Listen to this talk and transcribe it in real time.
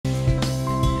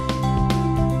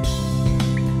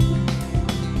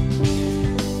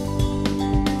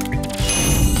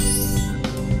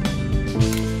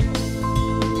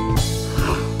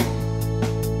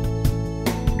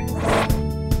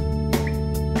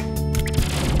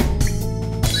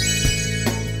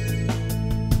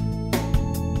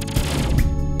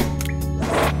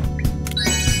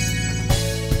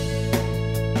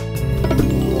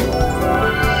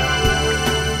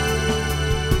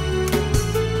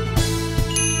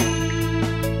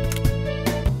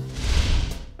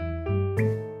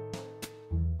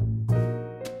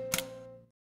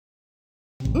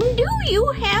you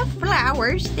have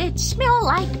flowers that smell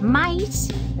like mice?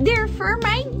 They're for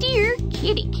my dear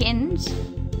kittykins.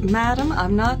 Madam,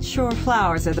 I'm not sure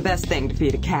flowers are the best thing to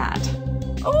feed a cat.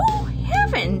 Oh,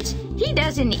 heavens! He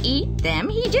doesn't eat them.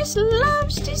 He just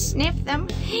loves to sniff them.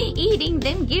 Eating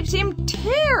them gives him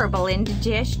terrible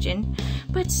indigestion.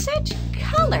 But such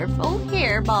colorful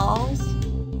hairballs.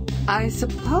 I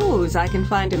suppose I can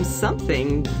find him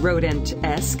something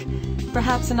rodent-esque.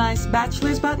 Perhaps a nice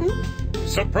bachelor's button?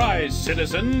 Surprise,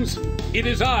 citizens! It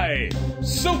is I,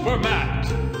 Super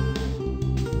Matt!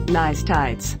 Nice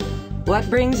tights. What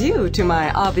brings you to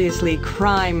my obviously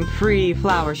crime-free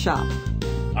flower shop?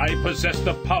 I possess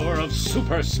the power of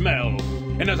super smell,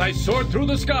 and as I soared through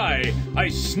the sky, I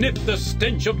sniffed the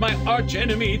stench of my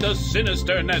arch-enemy, the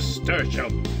sinister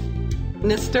nasturtium.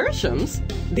 Nasturtiums?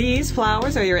 These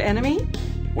flowers are your enemy?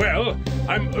 Well,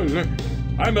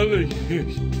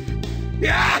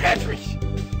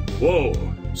 Whoa,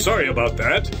 sorry about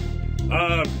that.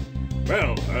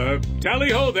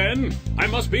 Tally-ho then. I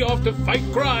must be off to fight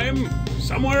crime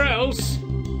somewhere else.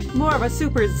 More of a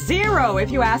super zero, if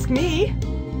you ask me.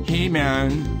 Hey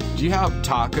man, do you have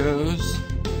tacos?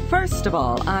 First of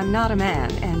all, I'm not a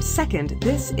man, and second,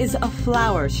 this is a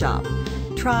flower shop.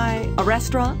 Try a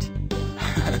restaurant?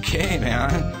 Okay,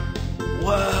 man.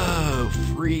 Whoa,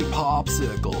 free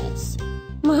popsicles.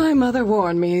 My mother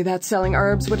warned me that selling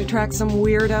herbs would attract some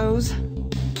weirdos.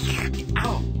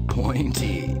 Ow,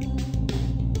 pointy.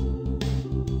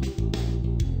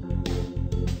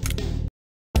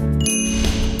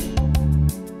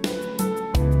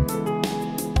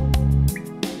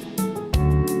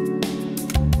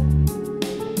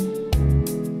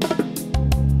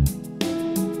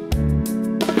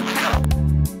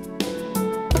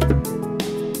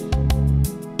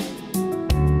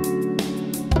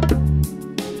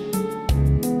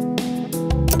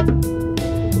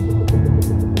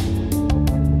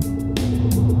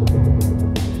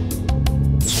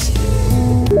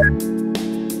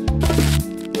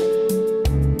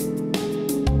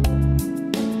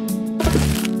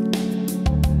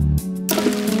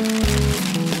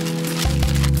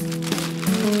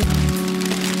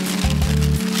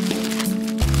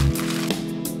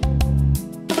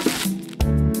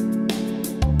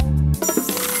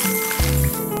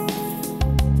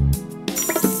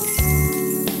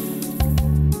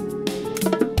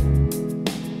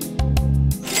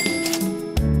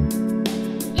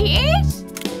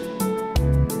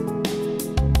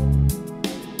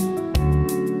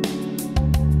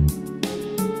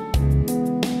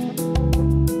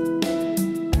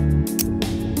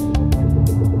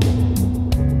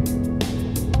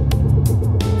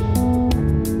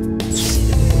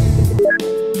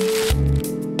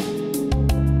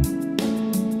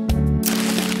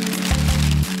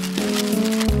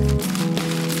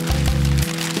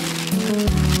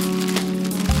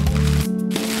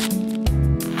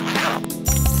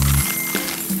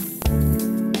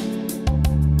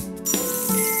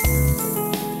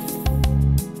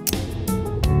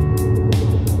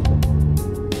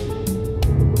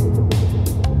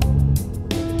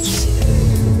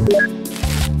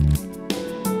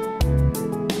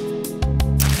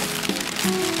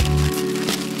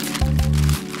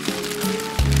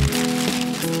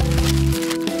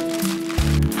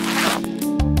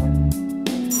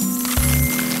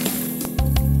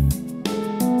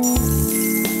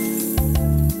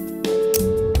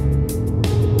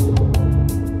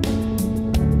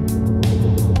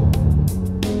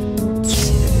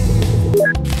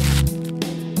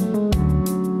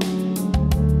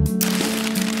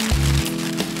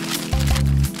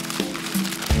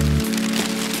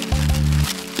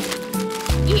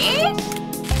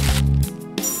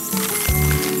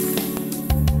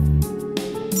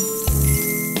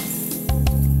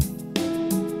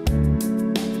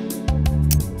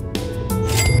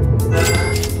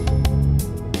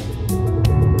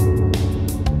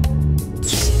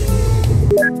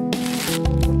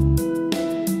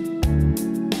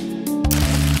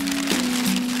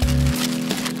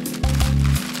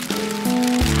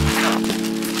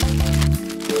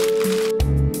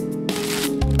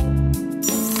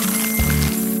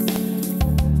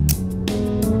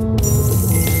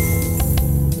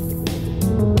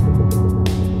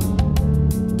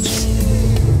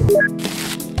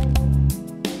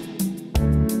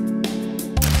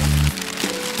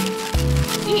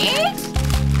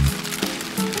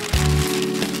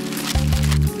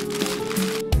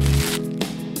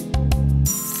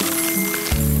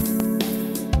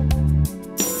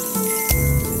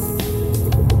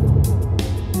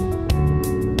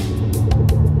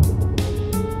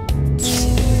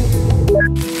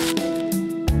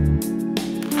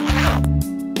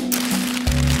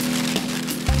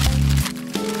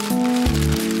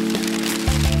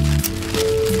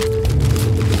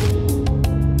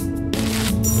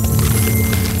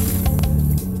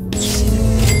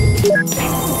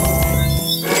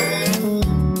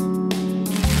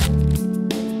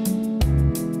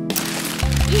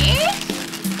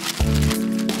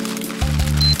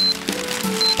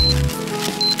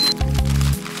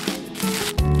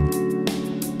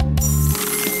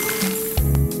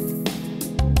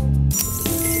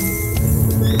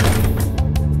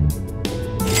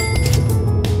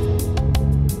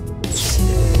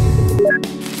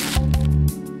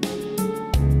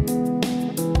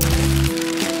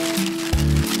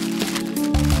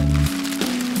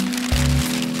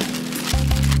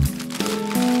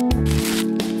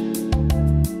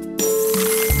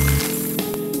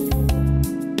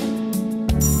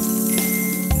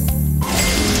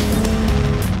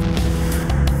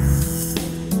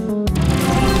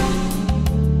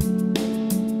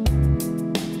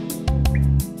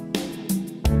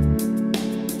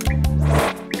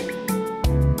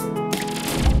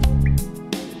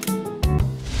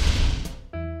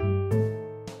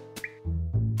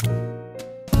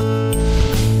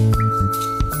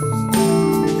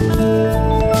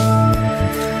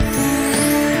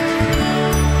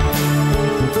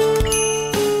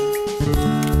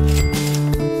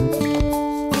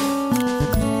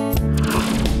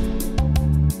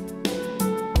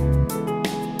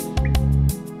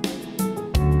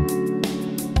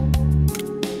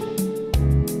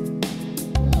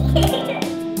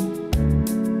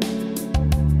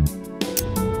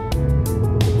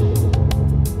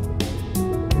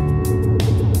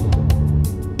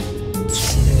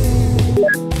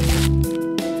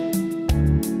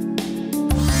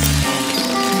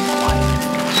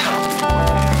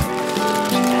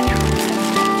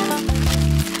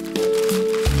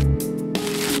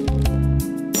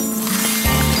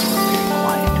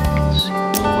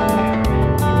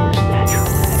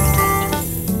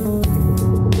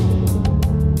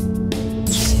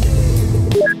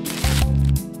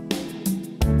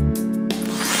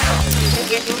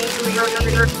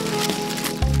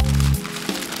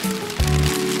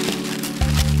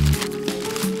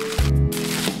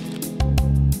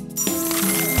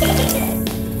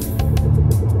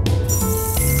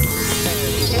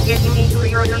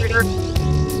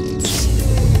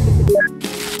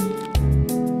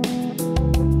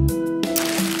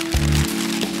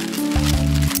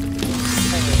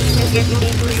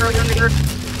 Yeah.